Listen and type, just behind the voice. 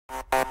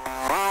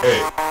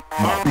Hey,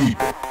 my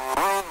people,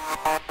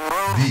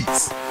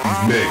 this is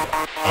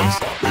Mega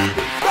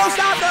Unstoppable. Don't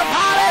stop the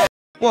party!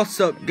 What's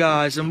up,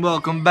 guys, and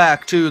welcome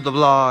back to the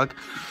vlog.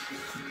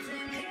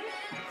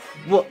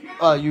 What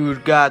are you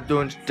guys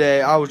doing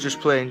today? I was just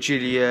playing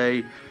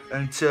GTA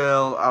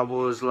until I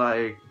was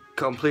like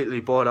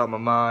completely bored out of my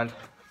mind.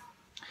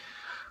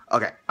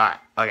 Okay,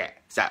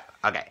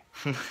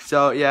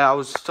 so yeah, I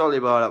was totally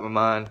bored out of my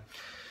mind.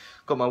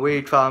 Got my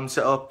weed farm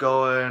set up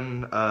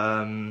going.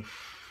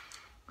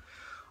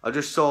 I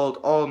just sold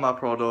all my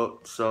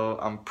products, so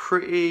I'm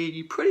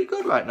pretty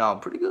good right now. I'm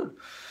pretty good.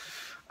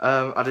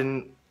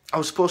 I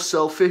was supposed to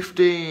sell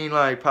 15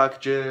 like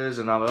packages,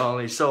 and I've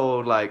only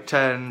sold like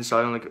 10.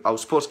 So I was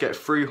supposed to get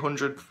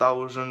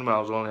 300,000 when I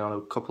was only on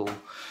a couple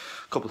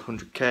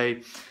hundred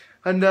K.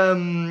 And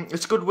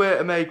it's a good way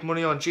to make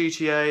money on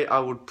GTA. I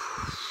would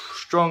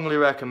strongly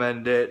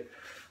recommend it.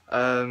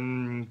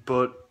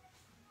 But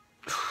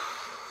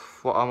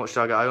how much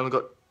did I get? I only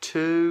got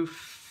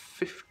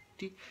 250.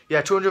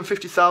 Yeah,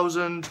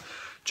 250,000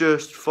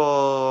 just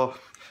for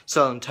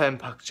selling 10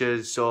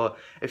 packages. So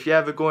if you're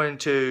ever going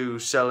to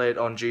sell it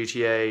on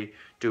GTA,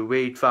 do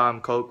weed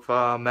farm, coke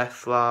farm,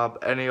 meth lab,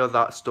 any of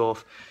that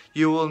stuff,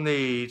 you will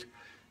need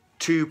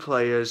 2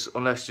 players,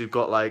 unless you've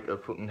got like a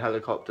fucking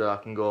helicopter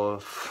that can go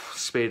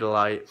speed of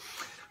light.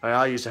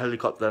 I used a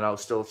helicopter and I was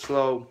still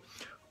slow,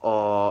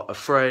 or a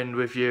friend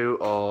with you,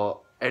 or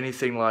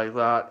anything like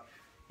that.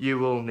 You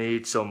will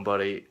need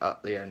somebody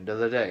at the end of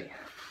the day.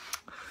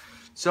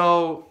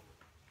 So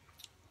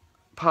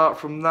apart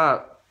from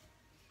that,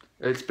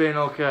 it's been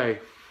okay.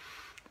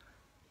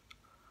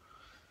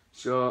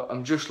 So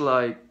I'm just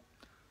like,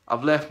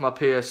 I've left my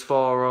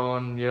PS4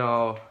 on, you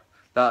know,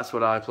 that's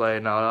what I play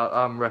now.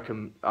 I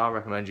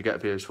recommend you get a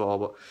PS4,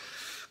 but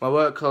my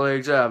work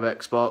colleagues, they have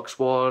Xbox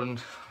One,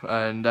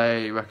 and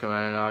they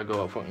recommend I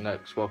go fucking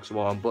Xbox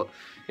One. But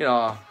you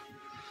know,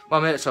 my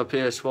mates have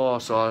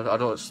PS4, so I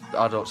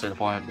don't see the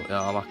point. But you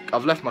know,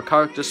 I've left my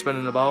character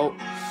spinning about.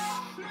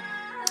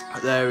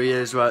 There he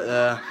is, right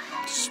there,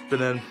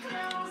 spinning.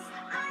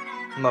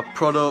 My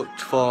product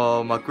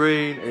for my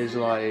green is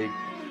like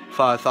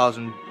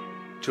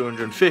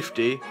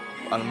 5,250,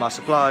 and my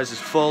supplies is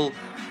full.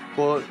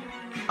 But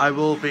I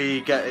will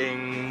be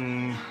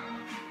getting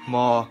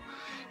more.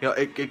 You know,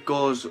 it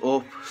goes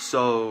up.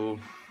 So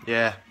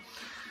yeah.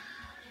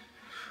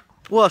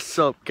 What's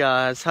up,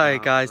 guys? How you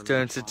guys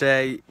doing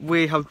today?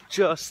 We have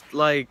just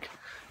like,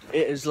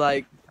 it is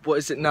like, what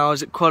is it now?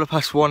 Is it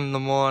 1:15 in the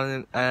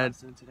morning? And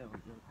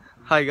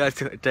how you guys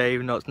doing today?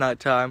 Even though it's night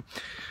time.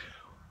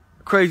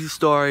 Crazy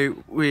story.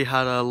 We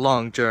had a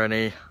long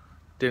journey,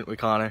 didn't we,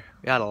 Connor?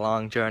 We had a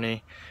long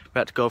journey. We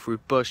had to go through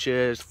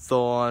bushes,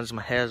 thorns.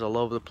 My hair's all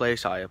over the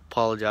place. I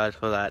apologize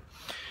for that.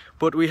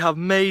 But we have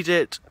made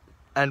it,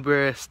 and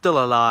we're still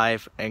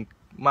alive. And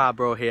my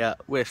bro here,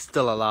 we're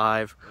still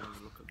alive.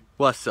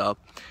 What's up?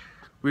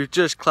 We've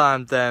just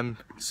climbed them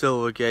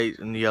silver gates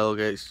and the yellow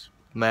gates.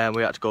 Man,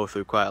 we had to go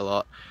through quite a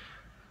lot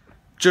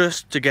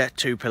just to get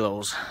 2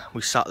 pillows.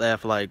 We sat there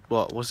for like,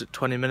 what was it,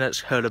 20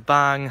 minutes, heard a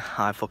bang,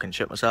 I fucking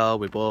shit myself.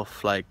 We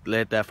both like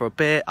laid there for a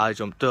bit. I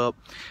jumped up,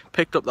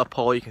 picked up the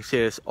pole. You can see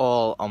this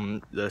all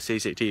on the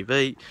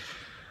CCTV.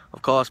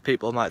 Of course,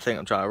 people might think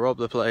I'm trying to rob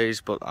the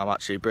place, but I'm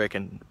actually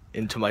breaking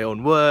into my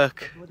own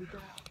work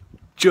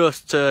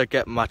just to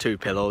get my 2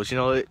 pillows, you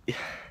know.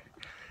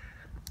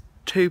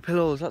 2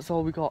 pillows, that's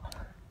all we got.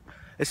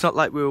 It's not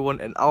like we were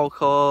wanting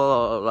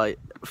alcohol or like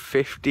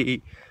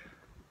 50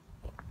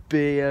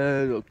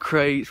 beer or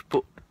crates,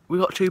 but we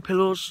got 2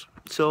 pillows,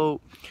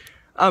 so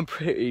I'm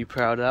pretty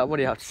proud of that. What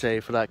do you have to say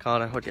for that,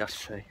 Connor? What do you have to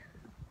say?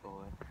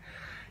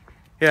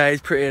 Yeah,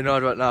 he's pretty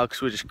annoyed right now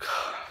because we just,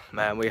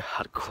 man, we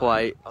had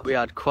quite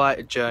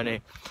a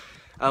journey,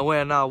 and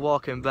we're now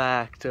walking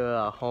back to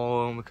our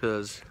home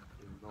because,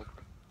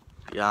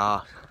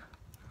 yeah,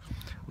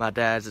 my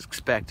dad's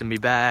expecting me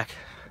back.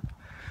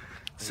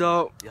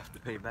 So you have to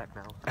pay him back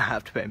now. I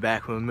have to pay him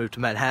back when we moved to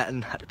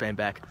Manhattan. I had to pay him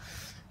back.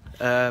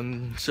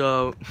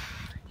 So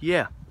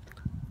yeah,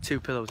 2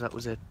 pillows, that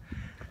was it.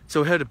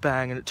 So we heard a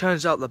bang, and it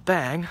turns out the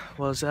bang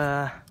was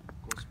it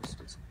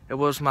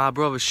was my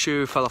brother's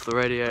shoe fell off the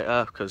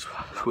radiator because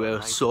we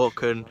were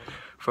soaking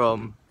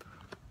from,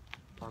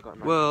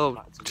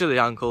 well, to the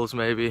ankles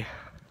maybe.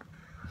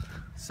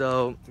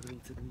 So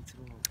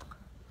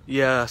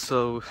yeah,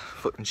 so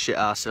fucking shit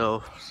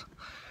ourselves.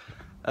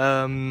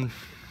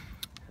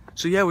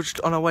 So yeah, we're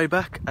just on our way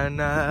back, and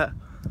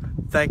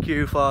thank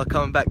you for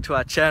coming back to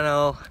our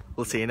channel.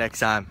 We'll see you next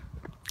time.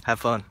 Have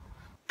fun.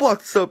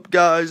 What's up,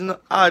 guys? And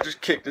I just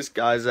kicked this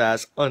guy's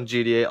ass on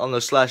GTA on the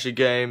slasher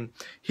game.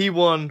 He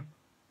won.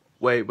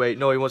 Wait,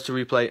 no, he wants to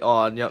replay.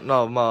 Oh, no,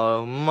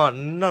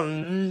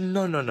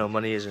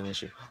 money is an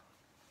issue.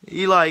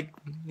 He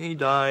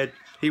died.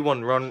 He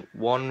won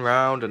one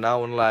round, and I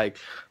won like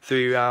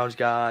 3 rounds,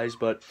 guys.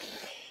 But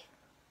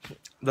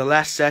the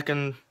last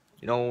second,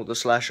 you know, the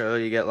slasher,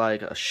 you get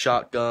like a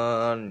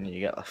shotgun, you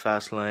get a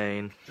fast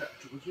lane.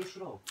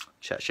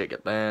 Chat shit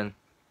get banned.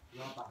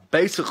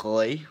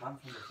 Basically,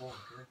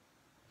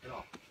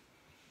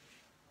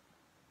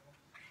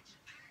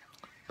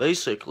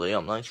 basically,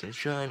 I'm nice and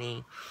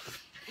shiny.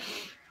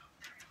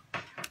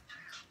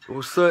 It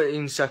was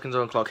 13 seconds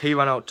on the clock. He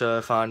ran out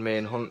to find me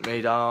and hunt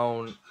me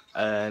down,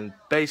 and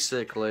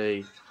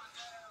basically,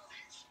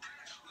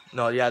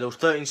 no, yeah, there was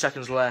 13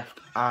 seconds left,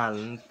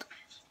 and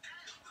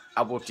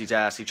I whooped his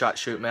ass. He tried to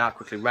shoot me. I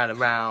quickly ran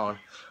around,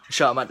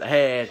 shot him at the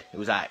head. He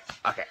was like,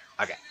 okay,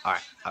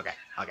 alright, okay,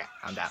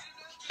 I'm down.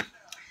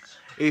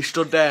 He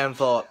stood there and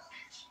thought,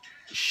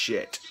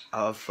 shit,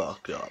 I've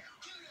fucked up.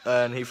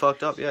 And he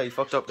fucked up, yeah, he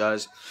fucked up,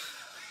 guys.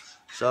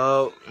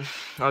 So,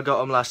 I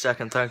got him last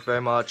second, thanks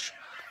very much.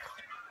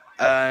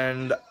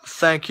 And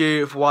thank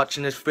you for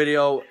watching this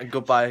video, and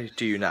goodbye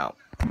to you now.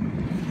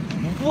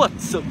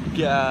 What's up,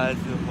 guys,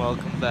 and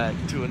welcome back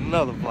to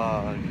another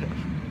vlog.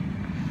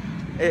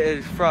 It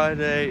is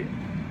Friday,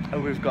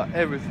 and we've got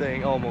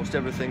everything, almost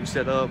everything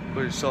set up.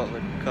 We're sorting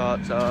the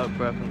carts out,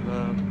 prepping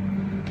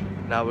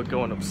them. Now we're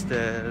going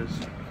upstairs.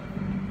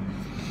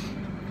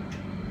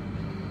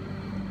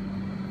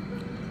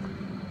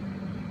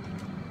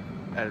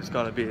 And it's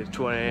gonna be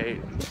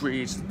 28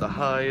 degrees, the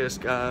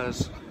highest,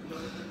 guys.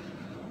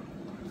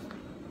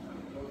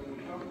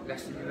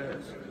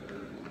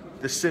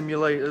 The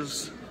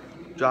simulators,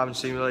 driving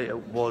simulator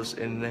was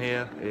in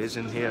here, is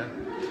in here.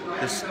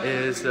 This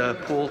is the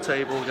pool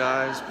table,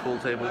 guys, pool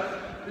table.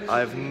 I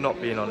have not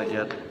been on it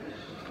yet.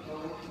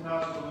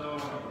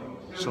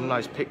 Some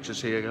nice pictures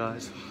here,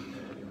 guys.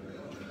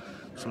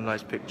 Some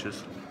nice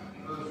pictures.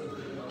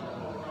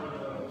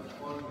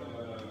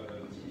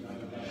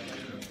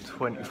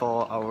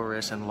 24-hour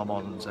race in Le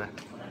Mans.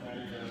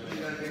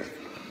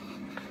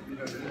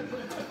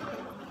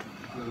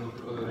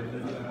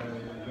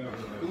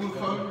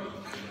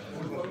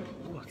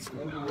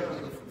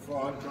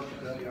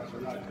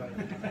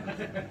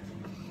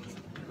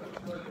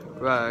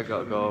 Right, I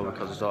gotta go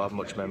because I don't have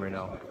much memory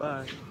now.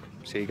 Bye.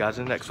 See you guys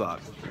in the next vlog.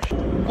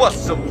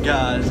 What's up,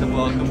 guys, and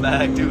welcome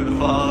back to the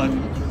vlog.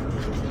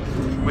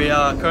 We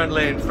are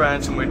currently in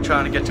France and we're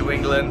trying to get to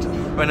England.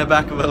 We're in the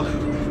back of a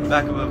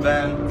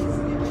van.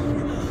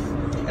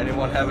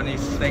 Anyone have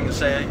anything to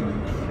say?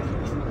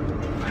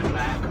 I'm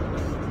back.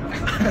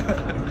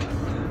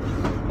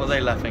 What are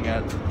they laughing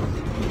at?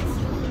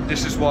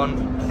 This is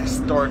one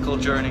historical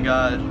journey,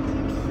 guys,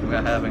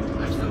 we're having.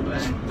 I'm still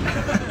back.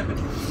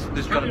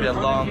 This is gonna be a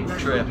long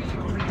trip.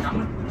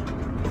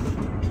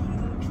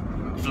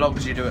 Vlog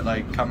as you do it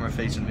like camera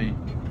facing me.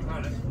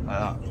 Like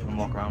that, and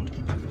walk around.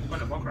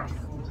 Walk around?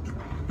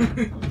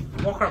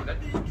 Walk around it?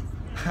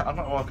 I'm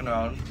not walking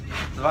around.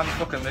 The van's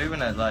fucking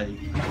moving it like...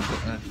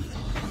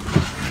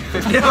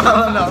 50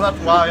 miles an hour, that's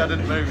why I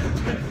didn't move.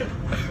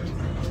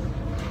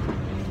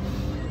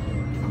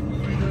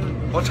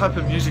 What type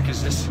of music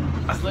is this?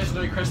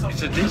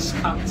 It's a disc.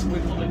 Cats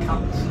with other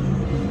cats.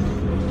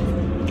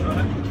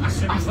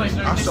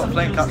 I stopped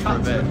playing cats for a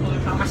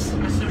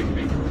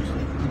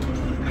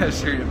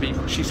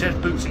bit. She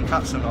said boots and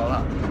cats and all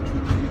that.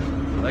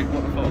 Like,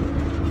 what the fuck?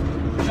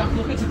 Jack,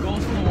 look at the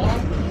goals for the wall.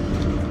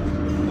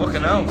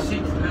 Fucking hell.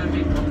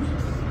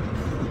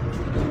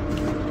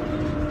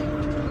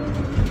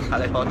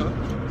 Hello, Potter.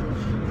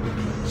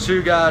 See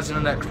you guys in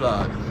the next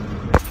vlog.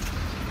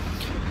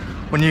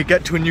 When you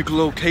get to a new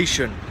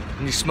location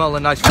and you smell a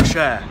nice fresh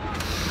air,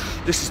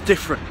 this is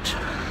different.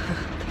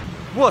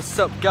 What's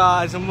up,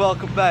 guys, and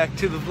welcome back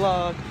to the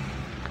vlog.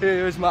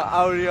 Here's my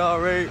Audi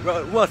R8.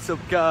 Right, what's up,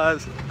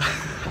 guys?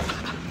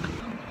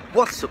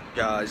 What's up,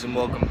 guys, and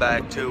welcome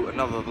back to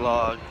another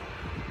vlog.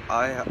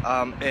 I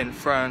am in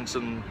France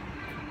and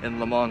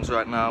in Le Mans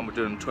right now. We're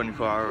doing a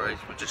 24-hour race.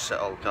 We just set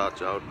all the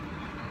cards out.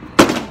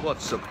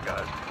 What's up,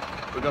 guys?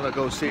 We're gonna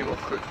go see what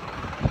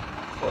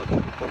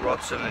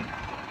Robson and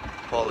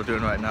Paul are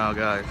doing right now,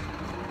 guys.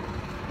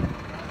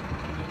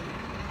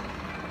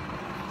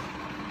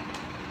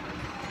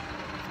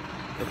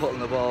 They're putting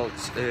the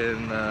bolts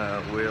in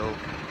wheel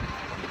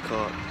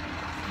cut.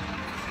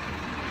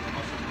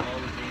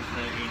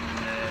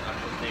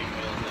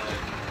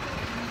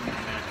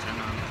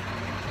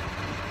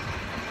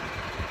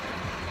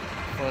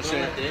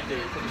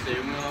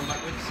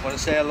 Want to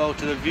say hello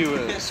to the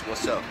viewers?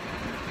 What's up?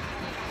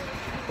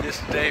 This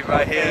is Dave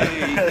right here.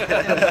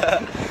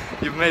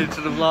 You've made it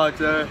to the vlog,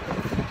 sir.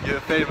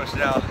 You're famous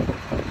now.